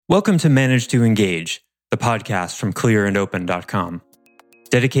Welcome to Manage to Engage, the podcast from clearandopen.com.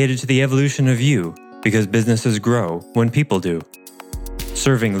 Dedicated to the evolution of you, because businesses grow when people do.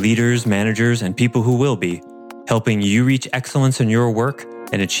 Serving leaders, managers, and people who will be, helping you reach excellence in your work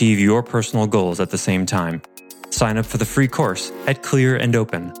and achieve your personal goals at the same time. Sign up for the free course at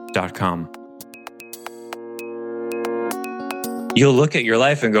clearandopen.com. You'll look at your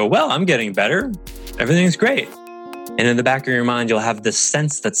life and go, well, I'm getting better. Everything's great. And in the back of your mind, you'll have this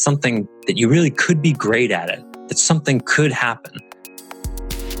sense that something that you really could be great at it, that something could happen.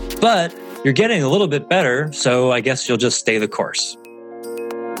 But you're getting a little bit better, so I guess you'll just stay the course.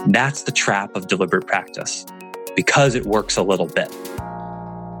 That's the trap of deliberate practice, because it works a little bit.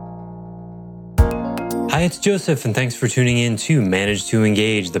 Hi, it's Joseph, and thanks for tuning in to Manage to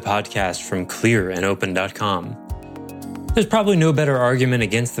Engage, the podcast from clearandopen.com. There's probably no better argument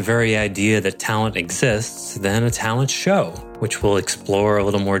against the very idea that talent exists than a talent show, which we'll explore a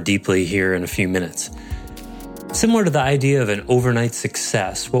little more deeply here in a few minutes. Similar to the idea of an overnight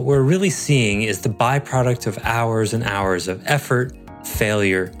success, what we're really seeing is the byproduct of hours and hours of effort,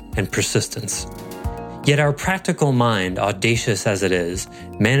 failure, and persistence. Yet our practical mind, audacious as it is,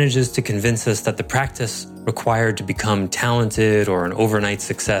 manages to convince us that the practice required to become talented or an overnight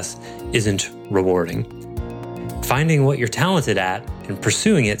success isn't rewarding. Finding what you're talented at and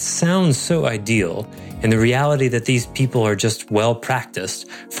pursuing it sounds so ideal, and the reality that these people are just well practiced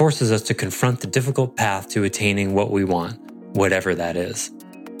forces us to confront the difficult path to attaining what we want, whatever that is.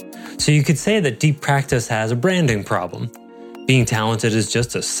 So you could say that deep practice has a branding problem. Being talented is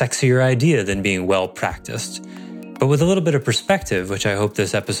just a sexier idea than being well practiced. But with a little bit of perspective, which I hope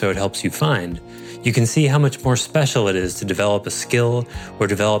this episode helps you find, you can see how much more special it is to develop a skill or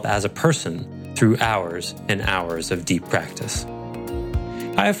develop as a person through hours and hours of deep practice.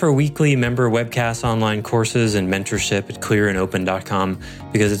 I offer weekly member webcasts, online courses, and mentorship at clearandopen.com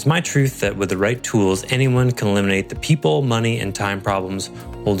because it's my truth that with the right tools, anyone can eliminate the people, money, and time problems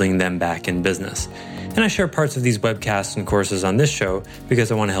holding them back in business. And I share parts of these webcasts and courses on this show because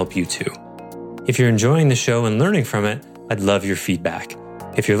I want to help you too. If you're enjoying the show and learning from it, I'd love your feedback.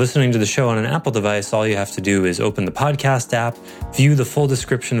 If you're listening to the show on an Apple device, all you have to do is open the podcast app, view the full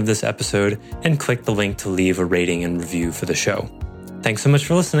description of this episode, and click the link to leave a rating and review for the show. Thanks so much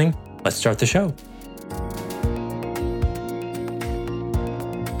for listening. Let's start the show.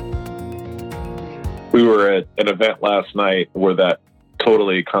 We were at an event last night where that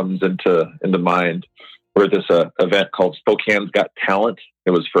totally comes into mind. We're at this event called Spokane's Got Talent.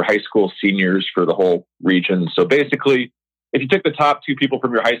 It was for high school seniors for the whole region. So basically, if you took the top two people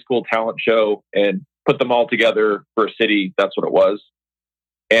from your high school talent show and put them all together for a city, that's what it was.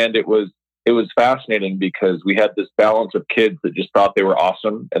 And it was fascinating because we had this balance of kids that just thought they were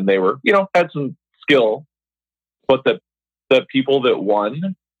awesome and they were, had some skill. But the people that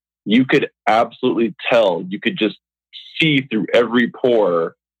won, you could absolutely tell, you could just see through every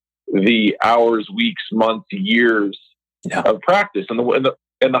pore the hours, weeks, months, years of practice. And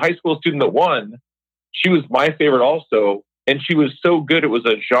the high school student that won, she was my favorite also. And she was so good. It was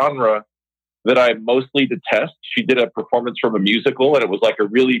a genre that I mostly detest. She did a performance from a musical, and it was like a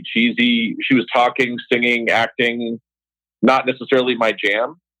really cheesy, she was talking, singing, acting, not necessarily my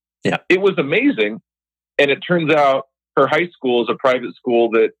jam. Yeah. It was amazing. And it turns out her high school is a private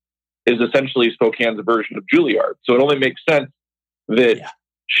school that is essentially Spokane's version of Juilliard. So it only makes sense that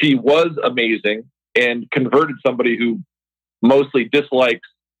she was amazing and converted somebody who mostly dislikes.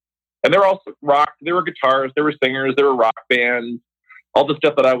 And there were also rock, there were guitars, there were singers, there were rock bands, all the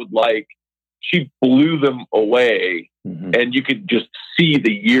stuff that I would like. She blew them away. Mm-hmm. And you could just see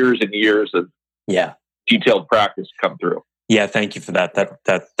the years and years of detailed practice come through. Yeah, thank you for that.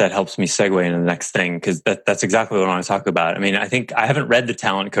 That helps me segue into the next thing, because that's exactly what I want to talk about. I mean, I think I haven't read the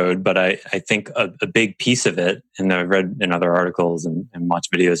Talent Code, but I think a big piece of it, and I've read in other articles and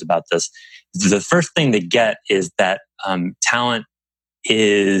watched videos about this, the first thing to get is that talent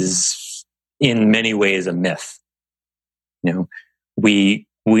is in many ways a myth. We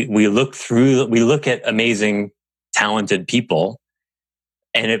look at amazing, talented people,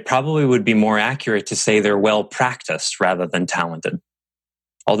 and it probably would be more accurate to say they're well practiced rather than talented.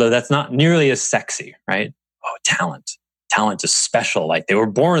 Although that's not nearly as sexy, right? Oh, talent is special. Like they were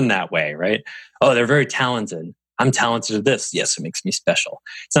born that way, right? Oh, they're very talented. I'm talented at this. Yes, it makes me special.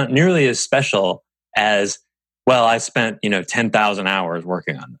 It's not nearly as special as, well, I spent, 10,000 hours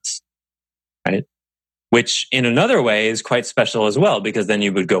working on this, right? Which in another way is quite special as well, because then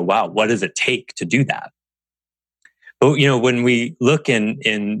you would go, wow, what does it take to do that? But, when we look in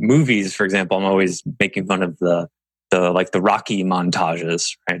movies, for example, I'm always making fun of the Rocky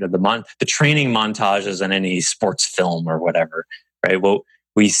montages, right? Or the training montages in any sports film or whatever, right? Well,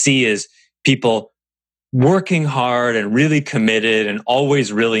 we see is people working hard and really committed and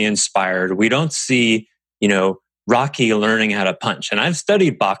always really inspired. We don't see, Rocky learning how to punch. And I've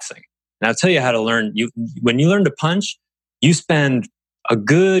studied boxing, and I'll tell you how to learn. When you learn to punch, you spend a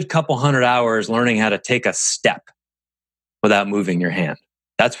good couple 100 hours learning how to take a step without moving your hand.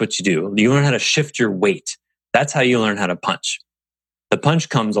 That's what you do. You learn how to shift your weight. That's how you learn how to punch. The punch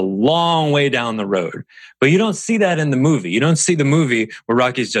comes a long way down the road, but you don't see that in the movie. You don't see the movie where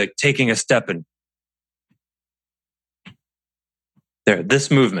Rocky's like taking a step and there,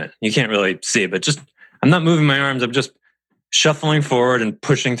 this movement. You can't really see it, but I'm not moving my arms. I'm just shuffling forward and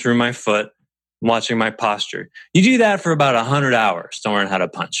pushing through my foot, watching my posture. You do that for about 100 hours to learn how to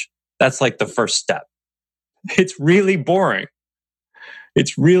punch. That's like the first step. It's really boring.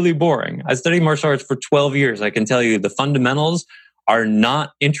 It's really boring. I studied martial arts for 12 years. I can tell you the fundamentals are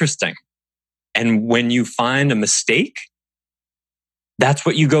not interesting. And when you find a mistake, that's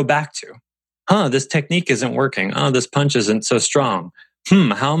what you go back to. This technique isn't working. This punch isn't so strong.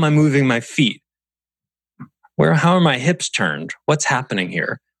 How am I moving my feet? How are my hips turned? What's happening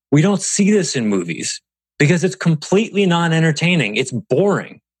here? We don't see this in movies because it's completely non-entertaining. It's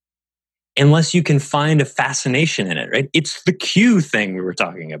boring unless you can find a fascination in it, right? It's the cue thing we were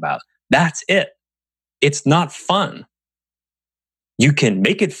talking about. That's it. It's not fun. You can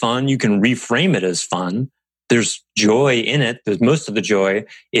make it fun. You can reframe it as fun. There's joy in it. Most of the joy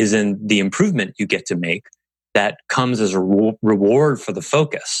is in the improvement you get to make that comes as a reward for the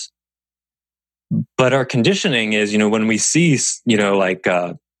focus. But our conditioning is, when we see,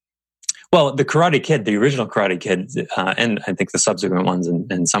 the Karate Kid, the original Karate Kid, and I think the subsequent ones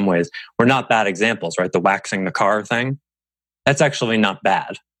in some ways were not bad examples, right? The waxing the car thing, that's actually not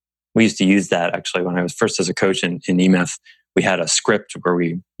bad. We used to use that actually when I was first as a coach in EMF. We had a script where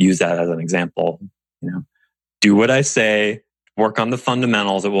we used that as an example. Do what I say, work on the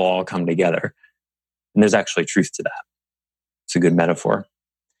fundamentals, it will all come together. And there's actually truth to that. It's a good metaphor.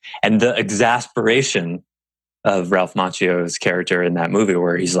 And the exasperation of Ralph Macchio's character in that movie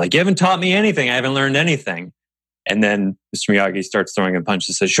where he's like, you haven't taught me anything. I haven't learned anything. And then Mr. Miyagi starts throwing a punch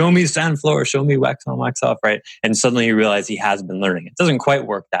and says, show me sand floor, show me wax on, wax off, right? And suddenly you realize he has been learning. It doesn't quite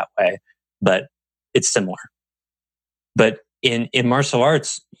work that way, but it's similar. But in martial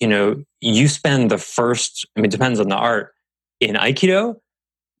arts, you spend the first, it depends on the art. In Aikido,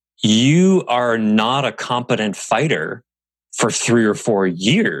 you are not a competent fighter for 3 or 4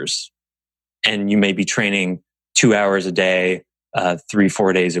 years. And you may be training 2 hours a day,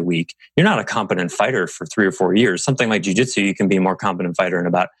 3-4 days a week. You're not a competent fighter for 3 or 4 years. Something like jiu-jitsu, you can be a more competent fighter in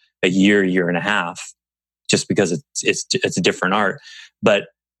about a year and a half, just because it's a different art. But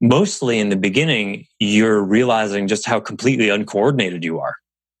mostly in the beginning, you're realizing just how completely uncoordinated you are.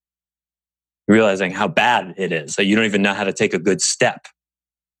 You're realizing how bad it is. So you don't even know how to take a good step.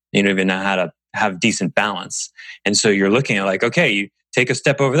 You don't even know how to have decent balance. And so you're looking at like, okay, you take a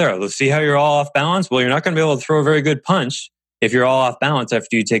step over there. Let's see how you're all off balance. Well, you're not going to be able to throw a very good punch if you're all off balance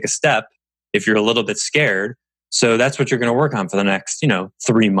after you take a step, if you're a little bit scared. So that's what you're going to work on for the next,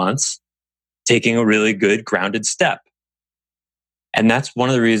 3 months, taking a really good grounded step. And that's one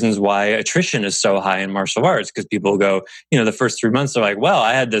of the reasons why attrition is so high in martial arts, because people go, the first 3 months, they're like, well,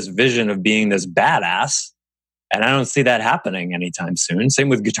 I had this vision of being this badass, and I don't see that happening anytime soon. Same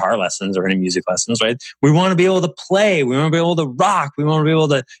with guitar lessons or any music lessons, right? We want to be able to play. We want to be able to rock. We want to be able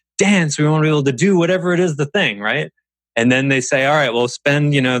to dance. We want to be able to do whatever it is the thing, right? And then they say, all right, well,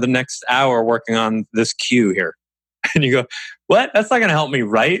 spend, the next hour working on this cue here. And you go, what? That's not going to help me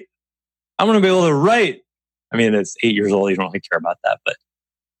write. I'm going to be able to write. It's 8 years old. You don't really care about that, but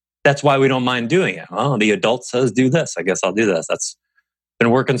that's why we don't mind doing it. Well, the adult says do this. I guess I'll do this. That's been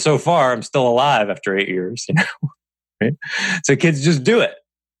working so far. I'm still alive after 8 years, right? So kids just do it.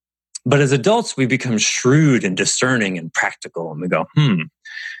 But as adults, we become shrewd and discerning and practical. And we go,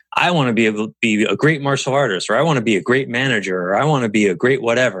 I want to be able to be a great martial artist, or I want to be a great manager, or I want to be a great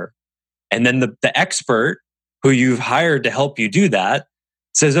whatever. And then the expert who you've hired to help you do that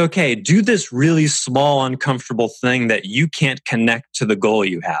says, okay, do this really small, uncomfortable thing that you can't connect to the goal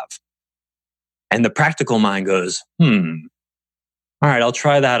you have. And the practical mind goes, all right, I'll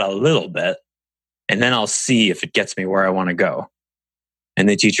try that a little bit, and then I'll see if it gets me where I want to go. And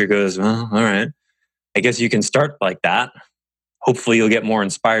the teacher goes, well, all right, I guess you can start like that. Hopefully you'll get more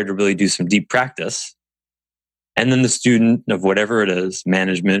inspired to really do some deep practice. And then the student of whatever it is,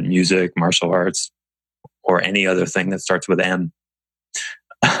 management, music, martial arts, or any other thing that starts with M,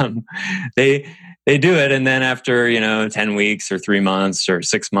 they do it. And then after, 10 weeks or 3 months or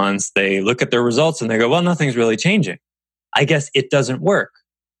 6 months, they look at their results and they go, well, nothing's really changing. I guess it doesn't work.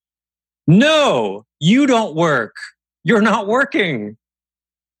 No, you don't work. You're not working.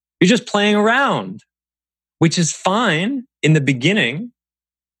 You're just playing around, which is fine in the beginning,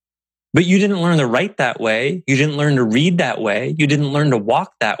 but you didn't learn to write that way. You didn't learn to read that way. You didn't learn to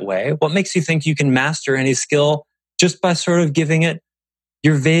walk that way. What makes you think you can master any skill just by sort of giving it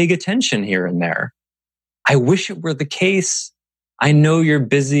your vague attention here and there? I wish it were the case. I know you're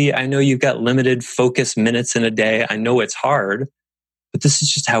busy. I know you've got limited focus minutes in a day. I know it's hard, but this is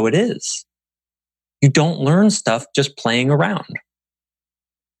just how it is. You don't learn stuff just playing around.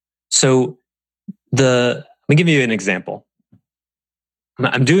 So let me give you an example.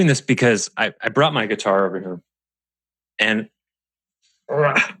 I'm doing this because I brought my guitar over here, and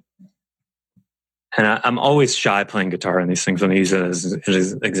I'm always shy playing guitar in these things when I use it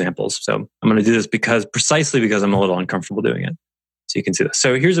as examples. So I'm going to do this precisely because I'm a little uncomfortable doing it. So you can see this.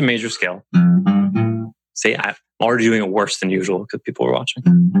 So here's a major scale. See, I'm already doing it worse than usual because people are watching.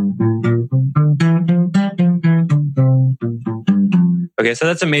 Okay, so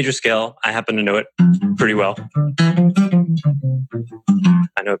that's a major scale. I happen to know it pretty well.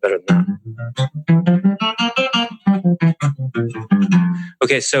 I know it better than that.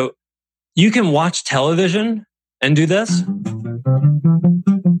 Okay, so you can watch television and do this.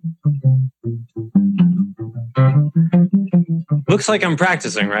 Looks like I'm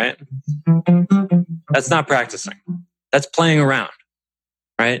practicing, right? That's not practicing. That's playing around,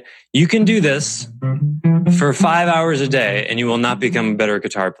 right? You can do this for 5 hours a day and you will not become a better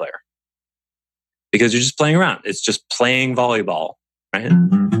guitar player because you're just playing around. It's just playing volleyball, right?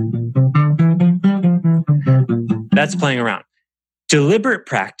 That's playing around. Deliberate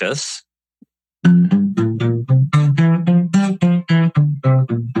practice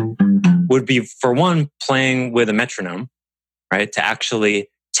would be, for one, playing with a metronome, right? To actually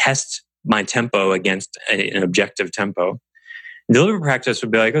test my tempo against an objective tempo. Deliberate practice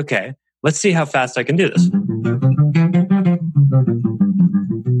would be like, okay, let's see how fast I can do this.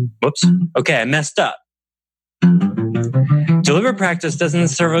 Whoops. Okay, I messed up. Deliberate practice doesn't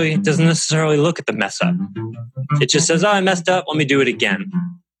necessarily look at the mess up. It just says, oh, I messed up. Let me do it again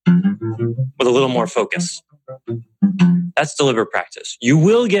with a little more focus. That's deliberate practice. You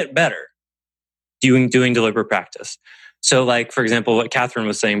will get better doing deliberate practice. So like, for example, what Catherine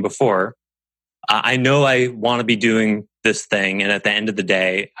was saying before, I know I want to be doing this thing. And at the end of the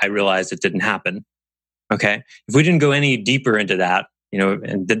day, I realized it didn't happen. Okay. If we didn't go any deeper into that,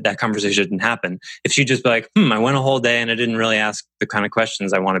 and that conversation didn't happen, if she'd just be like, I went a whole day and I didn't really ask the kind of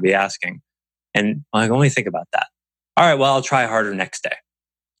questions I want to be asking. And I only think about that. All right, well, I'll try harder next day.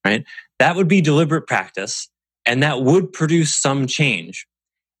 Right. That would be deliberate practice. And that would produce some change.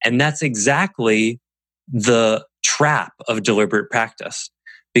 And that's exactly the trap of deliberate practice,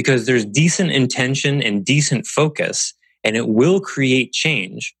 because there's decent intention and decent focus, and it will create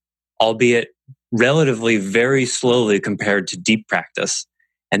change, albeit relatively very slowly compared to deep practice.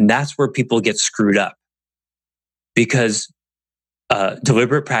 And that's where people get screwed up, because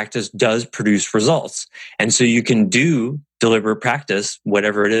deliberate practice does produce results. And so you can do deliberate practice,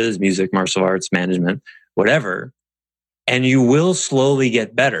 whatever it is, music, martial arts, management, whatever, and you will slowly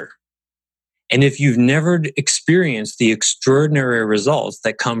get better. And if you've never experienced the extraordinary results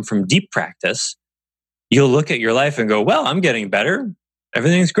that come from deep practice, you'll look at your life and go, well, I'm getting better.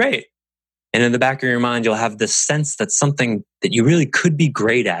 Everything's great. And in the back of your mind, you'll have this sense that something that you really could be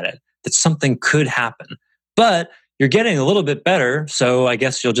great at it, that something could happen. But you're getting a little bit better, so I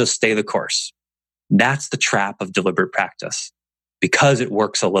guess you'll just stay the course. That's the trap of deliberate practice, because it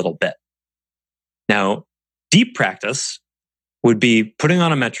works a little bit. Now, deep practice would be putting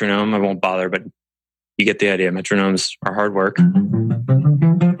on a metronome. I won't bother, but you get the idea. Metronomes are hard work.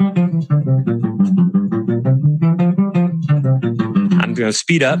 I'm going to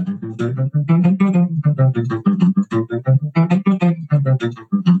speed up.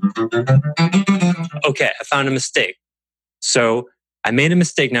 Okay, I found a mistake. So I made a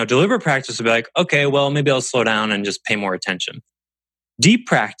mistake. Now, deliberate practice would be like, okay, well, maybe I'll slow down and just pay more attention. Deep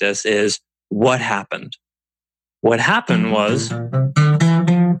practice is what happened. What happened was, it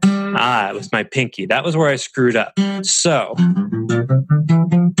was my pinky. That was where I screwed up. So,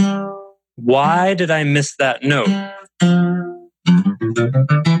 why did I miss that note?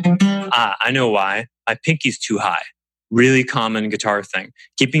 I know why. My pinky's too high. Really common guitar thing.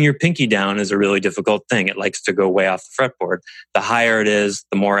 Keeping your pinky down is a really difficult thing. It likes to go way off the fretboard. The higher it is,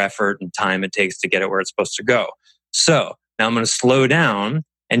 the more effort and time it takes to get it where it's supposed to go. So, now I'm going to slow down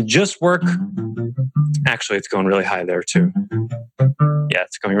and just work. Actually, it's going really high there too. Yeah,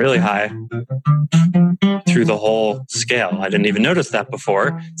 it's going really high through the whole scale. I didn't even notice that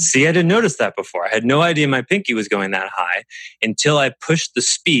before. See, I didn't notice that before. I had no idea my pinky was going that high until I pushed the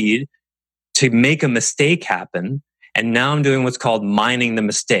speed to make a mistake happen. And now I'm doing what's called mining the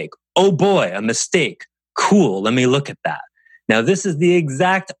mistake. Oh boy, a mistake. Cool. Let me look at that. Now, this is the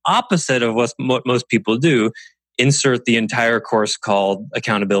exact opposite of what most people do. Insert the entire course called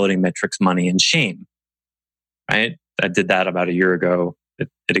Accountability, Metrics, Money, and Shame. Right? I did that about a year ago. It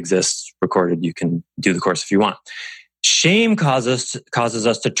exists recorded. You can do the course if you want. Shame causes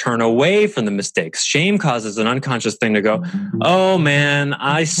us to turn away from the mistakes. Shame causes an unconscious thing to go, oh man,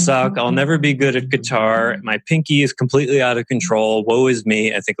 I suck. I'll never be good at guitar. My pinky is completely out of control. Woe is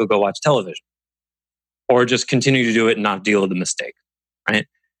me. I think I'll go watch television. Or just continue to do it and not deal with the mistake, right?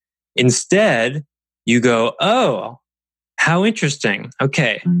 Instead, you go, oh, how interesting.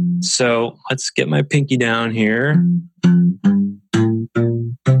 Okay, so let's get my pinky down here.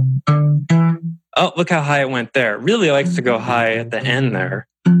 Oh, look how high it went there. Really likes to go high at the end there.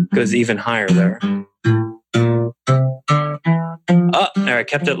 Goes even higher there. Oh, there, I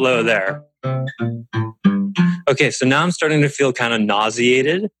kept it low there. Okay, so now I'm starting to feel kind of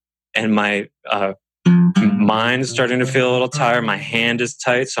nauseated and my mind's starting to feel a little tired. My hand is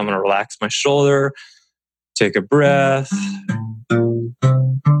tight, so I'm going to relax my shoulder, take a breath.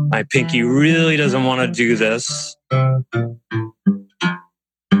 My pinky really doesn't want to do this.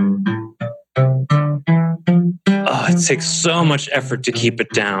 Oh, it takes so much effort to keep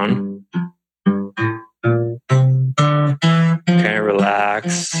it down. Okay,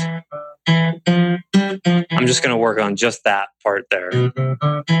 relax. I'm just going to work on just that part there.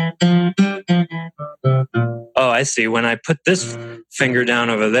 Oh, I see. When I put this finger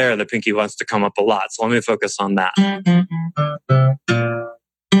down over there, the pinky wants to come up a lot. So let me focus on that.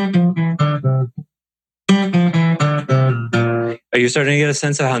 Are you starting to get a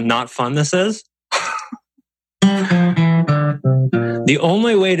sense of how not fun this is? The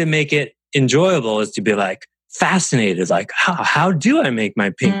only way to make it enjoyable is to be like fascinated, like how do I make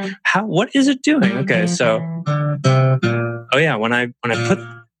my pink? What is it doing? Okay, so oh yeah, when I'm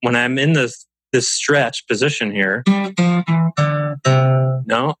in this stretch position here,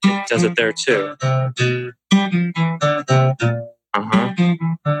 no, it does it there too. All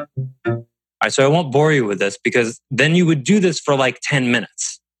right, so I won't bore you with this because then you would do this for like 10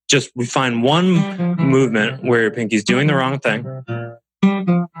 minutes. Just find one movement where your pinky's doing the wrong thing.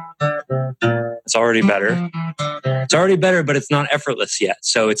 It's already better. It's already better, but it's not effortless yet.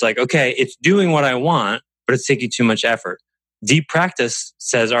 So it's like, okay, it's doing what I want, but it's taking too much effort. Deep practice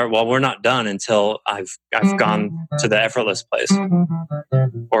says, all right, well, we're not done until I've gone to the effortless place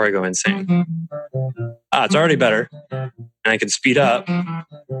or I go insane. It's already better. And I can speed up.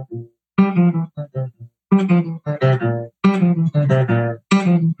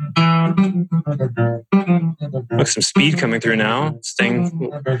 Look, some speed coming through now, staying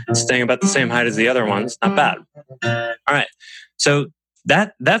about the same height as the other ones. Not bad. All right. So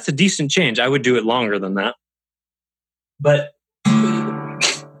that's a decent change. I would do it longer than that. But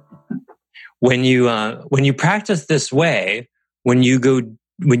when you practice this way, when you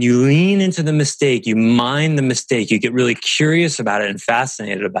lean into the mistake, you mind the mistake, you get really curious about it and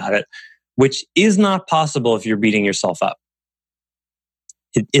fascinated about it, which is not possible if you're beating yourself up.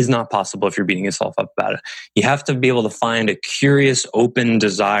 It is not possible if you're beating yourself up about it. You have to be able to find a curious, open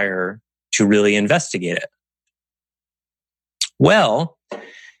desire to really investigate it. Well,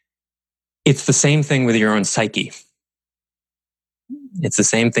 it's the same thing with your own psyche. It's the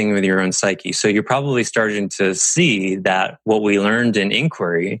same thing with your own psyche. So you're probably starting to see that what we learned in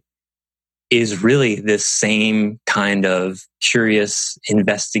inquiry is really this same kind of curious,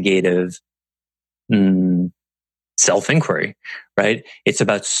 investigative self-inquiry, right? It's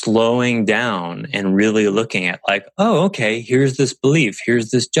about slowing down and really looking at like, oh, okay, here's this belief, here's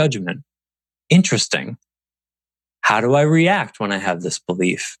this judgment. Interesting. How do I react when I have this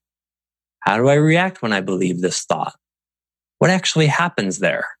belief? How do I react when I believe this thought? What actually happens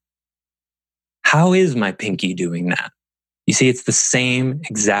there? How is my pinky doing that? You see, it's the same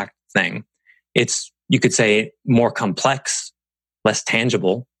exact thing. It's, you could say, more complex, less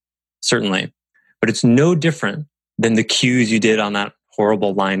tangible, certainly, but it's no different than the cues you did on that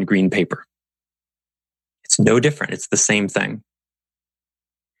horrible lined green paper. It's no different. It's the same thing.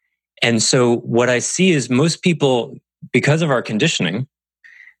 And so what I see is most people, because of our conditioning,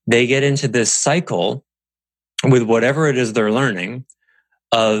 they get into this cycle with whatever it is they're learning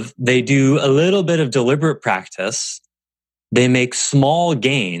of they do a little bit of deliberate practice, they make small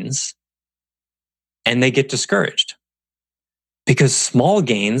gains, and they get discouraged because small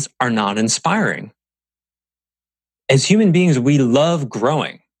gains are not inspiring. As human beings, we love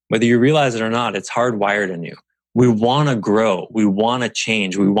growing. Whether you realize it or not, it's hardwired in you. We want to grow. We want to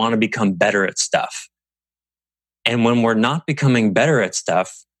change. We want to become better at stuff. And when we're not becoming better at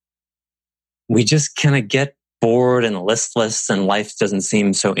stuff, we just kind of get bored and listless and life doesn't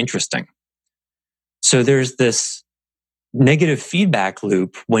seem so interesting. So there's this negative feedback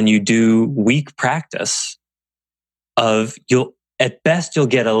loop when you do weak practice of at best you'll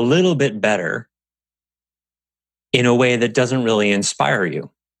get a little bit better in a way that doesn't really inspire you.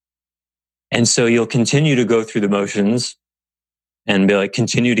 And so you'll continue to go through the motions and be like,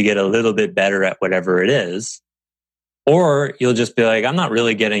 continue to get a little bit better at whatever it is. Or you'll just be like, I'm not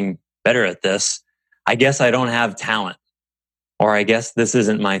really getting better at this. I guess I don't have talent. Or I guess this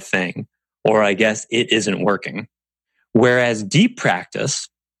isn't my thing. Or I guess it isn't working. Whereas deep practice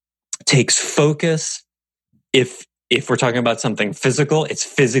takes focus. If we're talking about something physical, it's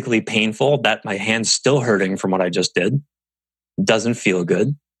physically painful, that my hand's still hurting from what I just did. It doesn't feel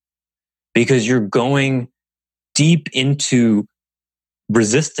good because you're going deep into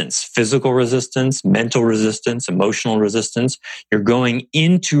resistance, physical resistance, mental resistance, emotional resistance. You're going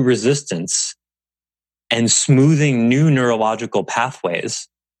into resistance and smoothing new neurological pathways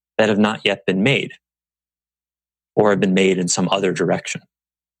that have not yet been made or have been made in some other direction.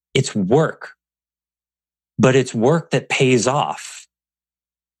 It's work, but it's work that pays off.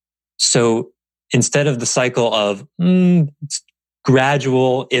 So instead of the cycle of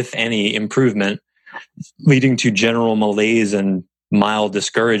gradual, if any, improvement leading to general malaise and mild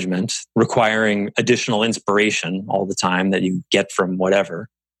discouragement, requiring additional inspiration all the time that you get from whatever,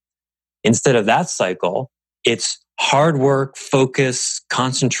 instead of that cycle, it's hard work, focus,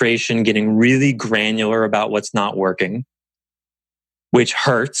 concentration, getting really granular about what's not working, which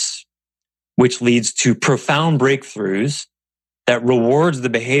hurts, which leads to profound breakthroughs that rewards the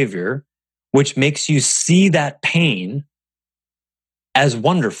behavior, which makes you see that pain as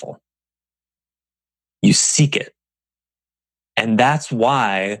wonderful. You seek it. And that's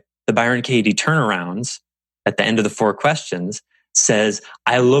why the Byron Katie turnarounds at the end of the 4 questions says,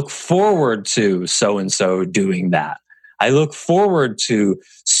 I look forward to so-and-so doing that. I look forward to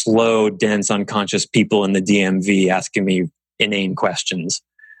slow, dense, unconscious people in the DMV asking me inane questions.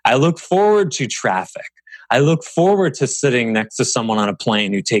 I look forward to traffic. I look forward to sitting next to someone on a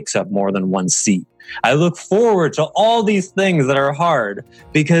plane who takes up more than one seat. I look forward to all these things that are hard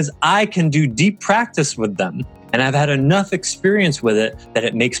because I can do deep practice with them. And I've had enough experience with it that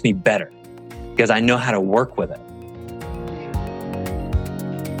it makes me better because I know how to work with it.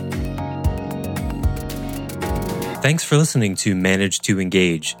 Thanks for listening to Manage to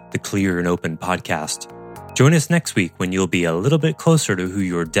Engage, the Clear and Open podcast. Join us next week when you'll be a little bit closer to who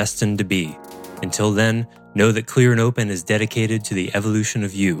you're destined to be. Until then, know that Clear and Open is dedicated to the evolution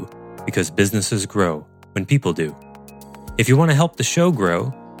of you because businesses grow when people do. If you want to help the show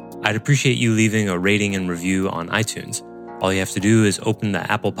grow, I'd appreciate you leaving a rating and review on iTunes. All you have to do is open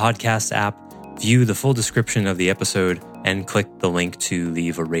the Apple Podcasts app, view the full description of the episode, and click the link to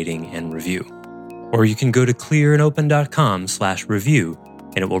leave a rating and review. Or you can go to clearandopen.com/review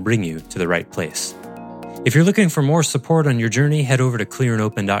and it will bring you to the right place. If you're looking for more support on your journey, head over to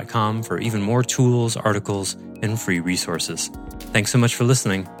clearandopen.com for even more tools, articles, and free resources. Thanks so much for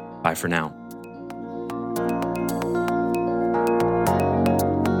listening. Bye for now.